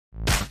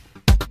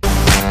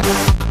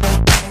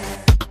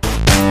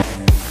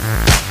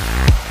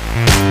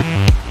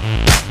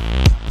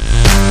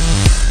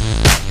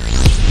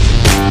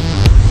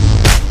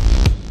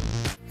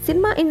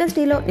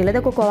ఇండస్ట్రీలో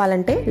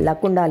నిలదొక్కుకోవాలంటే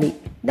లక్ ఉండాలి,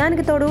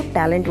 దానికి తోడు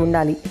టాలెంట్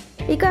ఉండాలి.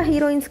 ఇక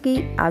హీరోయిన్స్కి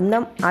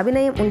అందం,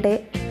 అభినయం ఉంటే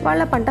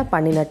వాళ్ళ పంట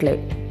పండినట్లే.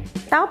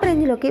 టాప్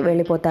రేంజ్లోకి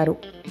వెళ్ళిపోతారు.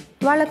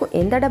 వాళ్లకు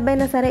ఎంత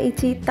డబ్బైనా సరే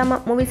ఇచ్చి తమ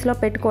మూవీస్లో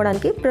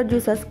పెట్టుకోవడానికి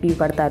ప్రొడ్యూసర్స్ క్యూ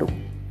కడతారు.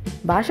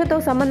 భాషతో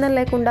సంబంధం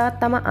లేకుండా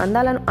తమ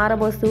అందాలను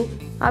ఆరబోస్తూ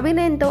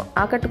అభినయంతో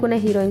ఆకట్టుకునే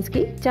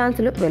హీరోయిన్స్కి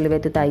ఛాన్సులు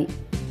వెల్లువెత్తుతాయి.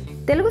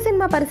 తెలుగు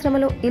సినిమా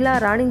పరిశ్రమలో ఇలా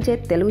రాణించే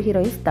తెలుగు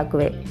హీరోయిన్స్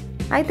తక్కువే.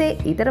 అయితే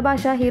ఇతర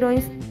భాషా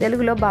హీరోయిన్స్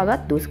తెలుగులో బాగా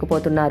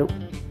దూసుకుపోతున్నారు.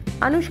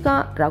 అనుష్క,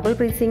 రకుల్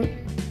ప్రీత్ సింగ్,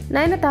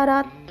 నయనతార,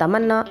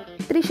 తమన్నా,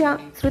 త్రిష,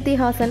 శృతి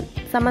హాసన్,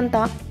 సమంత,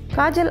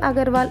 కాజల్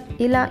అగర్వాల్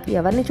ఇలా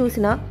ఎవరిని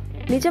చూసినా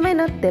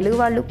నిజమైన తెలుగు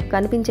వాళ్ళు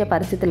కనిపించే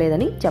పరిస్థితి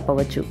లేదని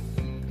చెప్పవచ్చు.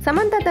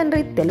 సమంత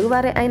తండ్రి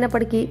తెలుగువారే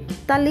అయినప్పటికీ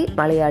తల్లి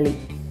మలయాళీ.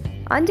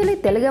 అంజలి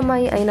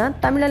తెలుగమ్మాయి అయినా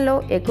తమిళంలో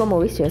ఎక్కువ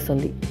మూవీస్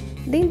చేస్తుంది.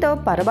 దీంతో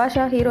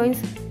పరభాషా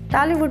హీరోయిన్స్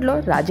టాలీవుడ్లో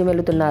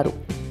రాజ్యమెలుతున్నారు.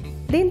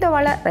 దీంతో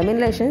వాళ్ళ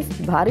రెమ్యునరేషన్స్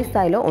భారీ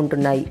స్థాయిలో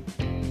ఉంటున్నాయి.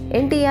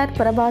 ఎన్టీఆర్,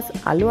 ప్రభాస్,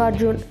 అల్లు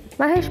అర్జున్,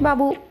 మహేష్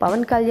బాబు,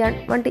 పవన్ కళ్యాణ్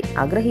వంటి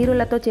అగ్ర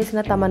హీరోలతో చేసిన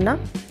తమన్నా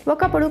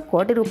ఒకప్పుడు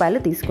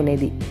 ₹1,00,00,000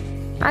 తీసుకునేది.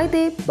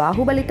 అయితే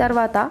బాహుబలి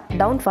తర్వాత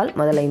డౌన్ఫాల్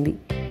మొదలైంది.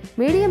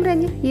 మీడియం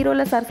రేంజ్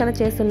హీరోల సరసన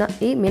చేస్తున్న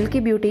ఈ మిల్కీ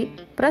బ్యూటీ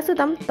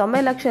ప్రస్తుతం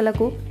 90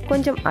 లక్షలకు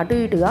కొంచెం అటు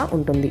ఇటుగా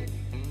ఉంటుంది.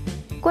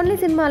 కొన్ని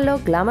సినిమాల్లో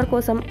గ్లామర్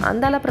కోసం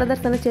అందాల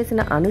ప్రదర్శన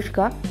చేసిన అనుష్క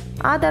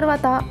ఆ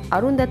తర్వాత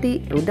అరుంధతి,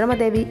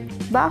 రుద్రమదేవి,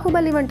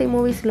 బాహుబలి వంటి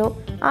మూవీస్లో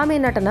ఆమె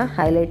నటన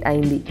హైలైట్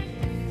అయింది.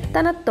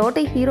 తన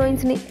తోటి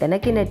హీరోయిన్స్ని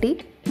వెనక్కి నెట్టి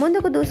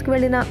ముందుకు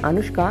దూసుకువెళ్లిన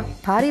అనుష్క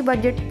భారీ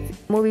బడ్జెట్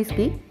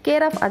మూవీస్కి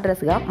కేర్ ఆఫ్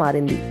అడ్రస్గా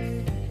మారింది.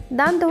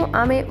 దాంతో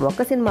ఆమె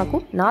ఒక్క సినిమాకు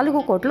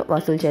 4 కోట్లు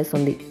వసూలు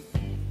చేస్తుంది.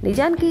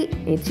 నిజానికి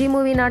మిర్చి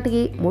మూవీ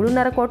నాటికి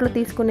 3.5 కోట్లు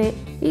తీసుకునే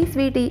ఈ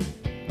స్వీటీ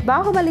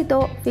బాహుబలితో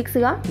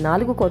ఫిక్స్గా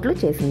 4 కోట్లు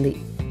చేసింది.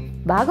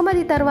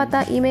 బాగుమతి తర్వాత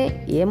ఈమె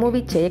ఏ మూవీ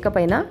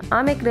చేయకపోయినా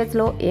ఆమె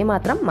క్రేజ్లో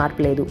ఏమాత్రం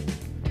మార్పులేదు.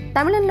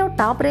 తమిళంలో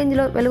టాప్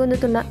రేంజ్లో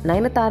వెలుగొందుతున్న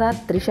నయనతార,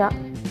 త్రిష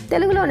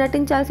తెలుగులో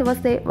నటించాల్సి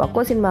వస్తే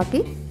ఒక్కో సినిమాకి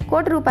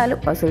 ₹1,00,00,000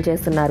 వసూలు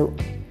చేస్తున్నారు.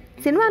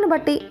 సినిమాను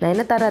బట్టి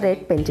నయనతార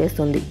రేట్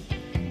పెంచేస్తుంది.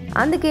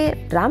 అందుకే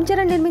రామ్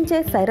చరణ్ నిర్మించే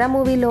సైరా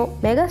మూవీలో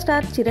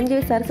మెగాస్టార్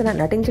చిరంజీవి సరసన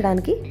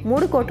నటించడానికి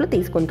 3 కోట్లు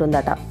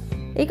తీసుకుంటుందట.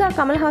 ఇక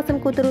కమల్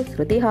హాసన్ కూతురు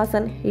శృతి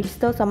హాసన్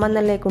హిట్స్తో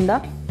సంబంధం లేకుండా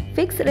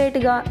ఫిక్స్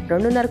రేటుగా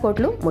 2.5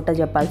 కోట్లు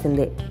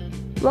ముట్టజెప్పాల్సిందే.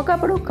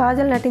 ఒకప్పుడు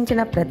కాజల్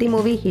నటించిన ప్రతి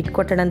మూవీ హిట్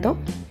కొట్టడంతో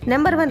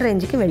నెంబర్ 1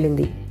 రేంజ్కి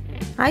వెళ్ళింది.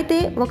 అయితే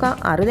ఒక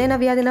అరుదైన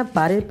వ్యాధిన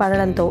బారిన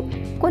పడడంతో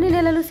కొన్ని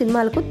నెలలు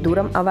సినిమాలకు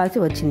దూరం అవ్వాల్సి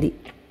వచ్చింది.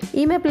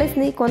 ఈమె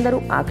ప్లేస్ని కొందరు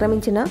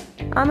ఆక్రమించినా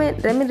ఆమె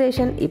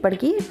రెమ్యునరేషన్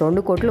ఇప్పటికీ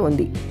 2 కోట్లు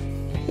ఉంది.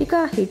 ఇక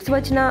హిట్స్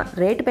వచ్చినా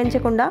రేటు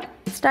పెంచకుండా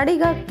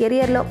స్టడీగా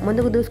కెరియర్లో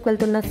ముందుకు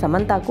దూసుకెళ్తున్న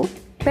సమంతకు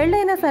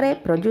పెళ్ళైనా సరే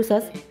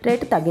ప్రొడ్యూసర్స్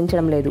రేటు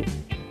తగ్గించడం లేదు.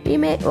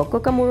 ఈమె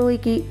ఒక్కొక్క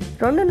మూవీకి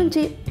 2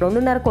 నుంచి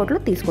 2.5 కోట్లు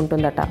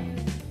తీసుకుంటుందట.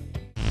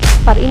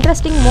 For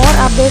interesting more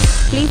updates,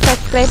 please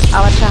subscribe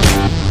our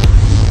channel.